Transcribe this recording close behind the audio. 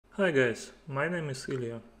Hi guys, my name is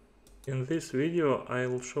Ilya. In this video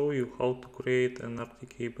I'll show you how to create an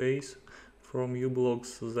RTK base from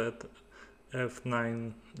Ublox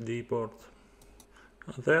ZED-F9D board.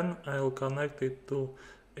 Then I'll connect it to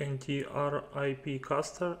NTRIP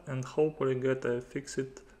caster and hopefully get a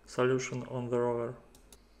fixed solution on the rover.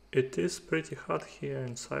 It is pretty hot here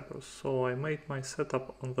in Cyprus, so I made my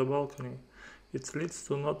setup on the balcony. It leads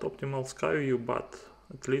to not optimal sky view, but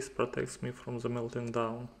at least protects me from the melting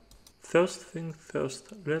down. First thing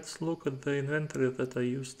first, let's look at the inventory that I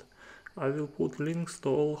used. I will put links to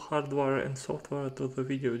all hardware and software to the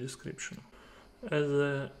video description. As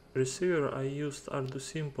a receiver I used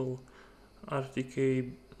Simple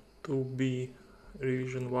RTK2B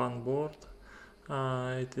revision 1 board.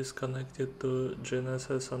 It is connected to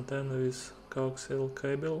GNSS antenna with coaxial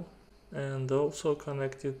cable and also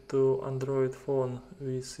connected to Android phone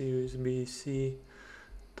with USB-C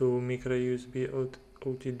to micro USB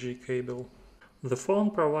OTG cable. The phone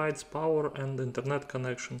provides power and internet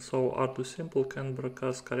connection, so Simple can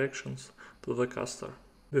broadcast corrections to the caster.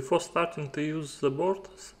 Before starting to use the board,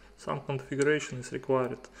 some configuration is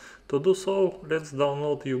required. To do so, let's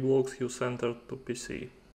download Ublox uCenter to PC.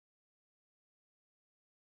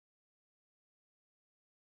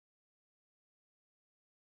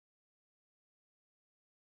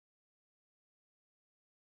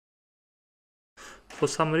 For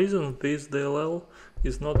some reason this DLL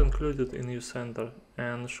is not included in uCenter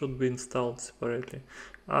and should be installed separately.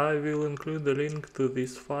 I will include the link to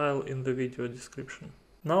this file in the video description.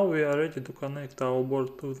 Now we are ready to connect our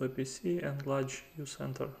board to the PC and launch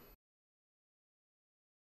uCenter.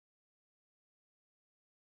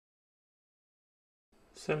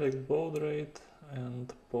 Select baud rate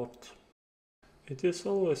and port. It is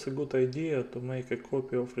always a good idea to make a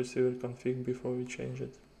copy of receiver config before we change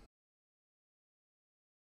it.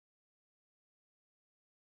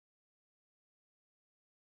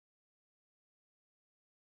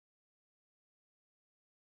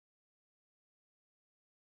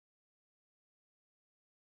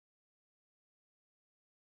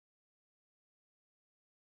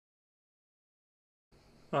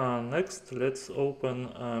 Next, let's open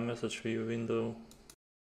a message view window.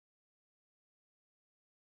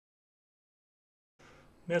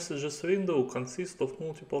 Messages window consists of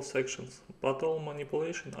multiple sections, but all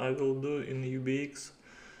manipulation I will do in UBX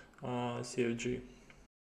CFG.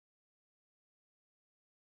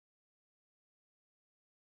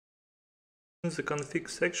 In the config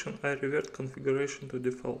section I revert configuration to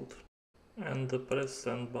default and press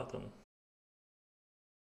send button.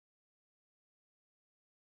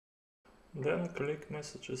 Then click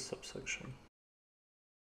messages subsection.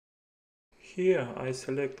 Here I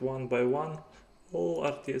select one by one all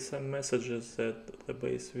RTSM messages that the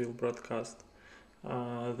base will broadcast.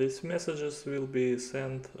 These messages will be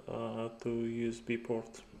sent to USB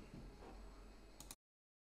port.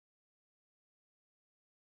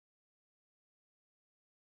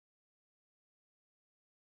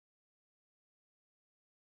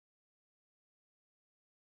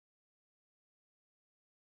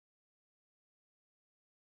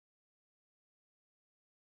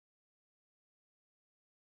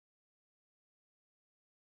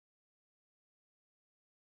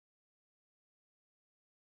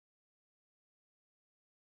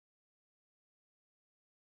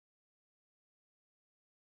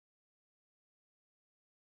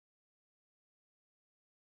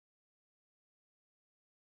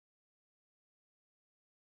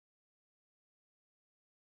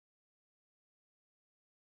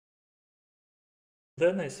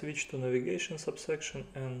 Then I switch to navigation subsection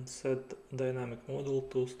and set dynamic model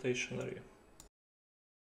to stationary.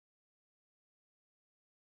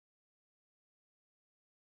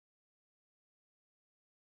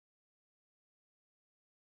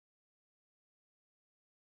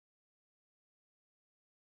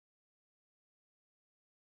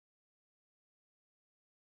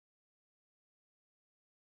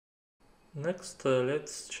 Next,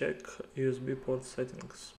 let's check USB port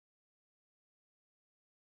settings.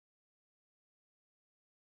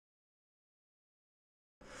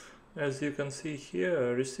 As you can see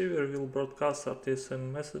here, receiver will broadcast RTSM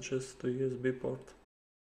messages to USB port.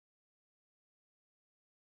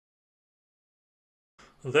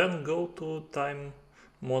 Then go to time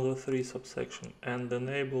mode 3 subsection and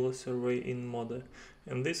enable a survey in mode.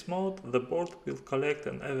 In this mode, the board will collect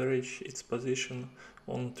and average its position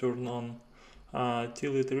on turn on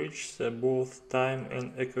till it reaches both time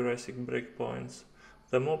and accuracy breakpoints.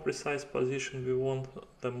 The more precise position we want,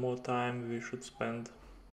 the more time we should spend.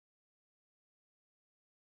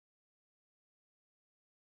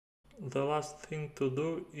 The last thing to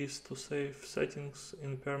do is to save settings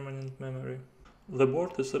in permanent memory. The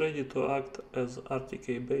board is ready to act as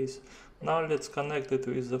RTK base. Now let's connect it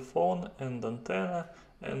with the phone and antenna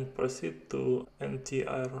and proceed to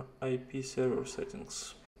NTRIP server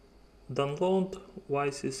settings. Download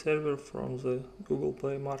YC server from the Google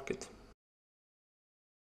Play Market.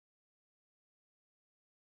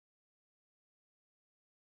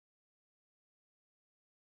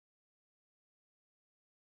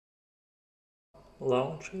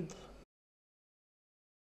 Launch it.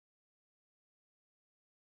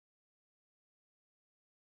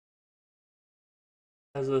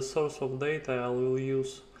 As a source of data, I will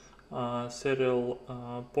use serial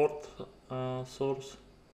port source.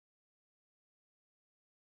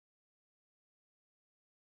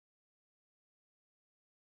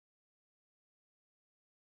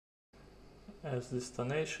 As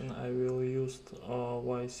destination, I will use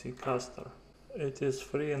YC caster. It is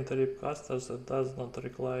free NTRIP caster that does not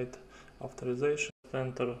require authorization.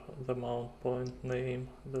 Enter the mount point name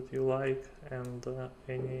that you like and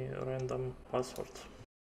any random password.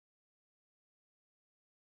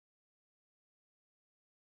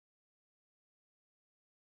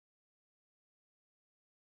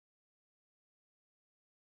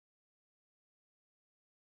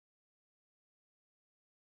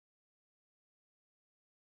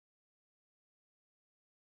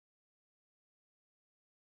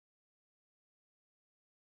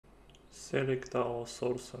 Select our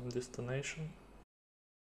source and destination.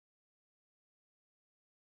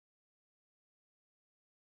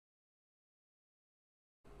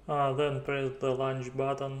 Then press the launch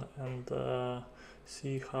button and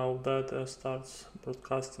see how data starts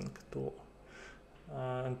broadcasting to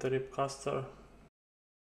NTRIP caster.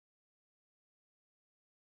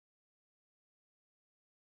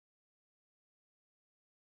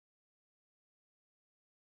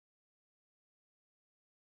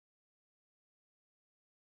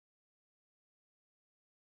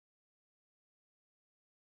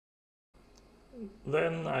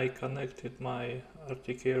 Then I connected my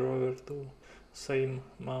RTK rover to same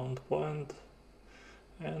mount point,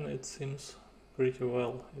 and it seems pretty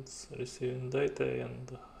well. It's receiving data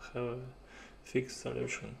and have a fixed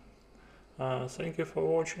solution. Thank you for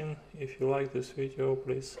watching. If you like this video,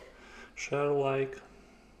 please share, like,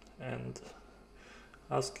 and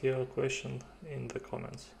ask your question in the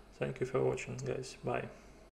comments. Thank you for watching, guys. Bye.